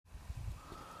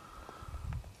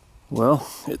Well,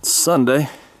 it's Sunday.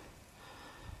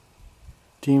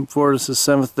 Team Fortis'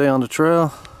 7th day on the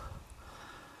trail.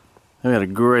 We had a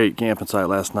great camping site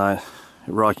last night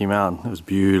at Rocky Mountain. It was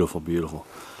beautiful, beautiful.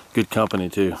 Good company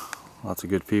too. Lots of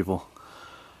good people.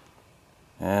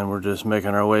 And we're just making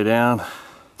our way down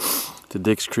to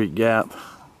Dix Creek Gap,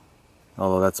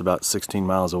 although that's about 16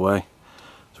 miles away.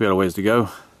 So we got a ways to go.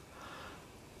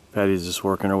 Patty's just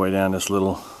working her way down this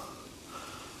little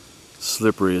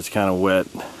slippery, it's kind of wet,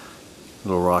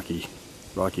 little rocky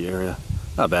area.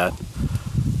 Not bad.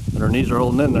 But her knees are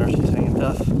holding in there. She's hanging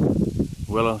tough.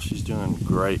 Willow, she's doing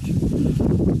great.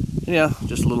 Yeah,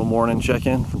 just a little morning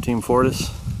check-in from Team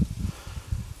Fortis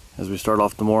as we start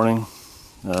off the morning.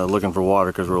 Looking for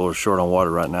water because we're a little short on water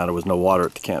right now. There was no water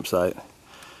at the campsite,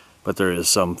 but there is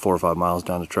some 4 or 5 miles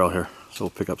down the trail here. So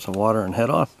we'll pick up some water and head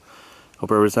on.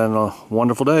 Hope everybody's having a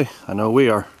wonderful day. I know we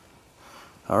are.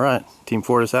 All right, Team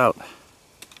Fortis out.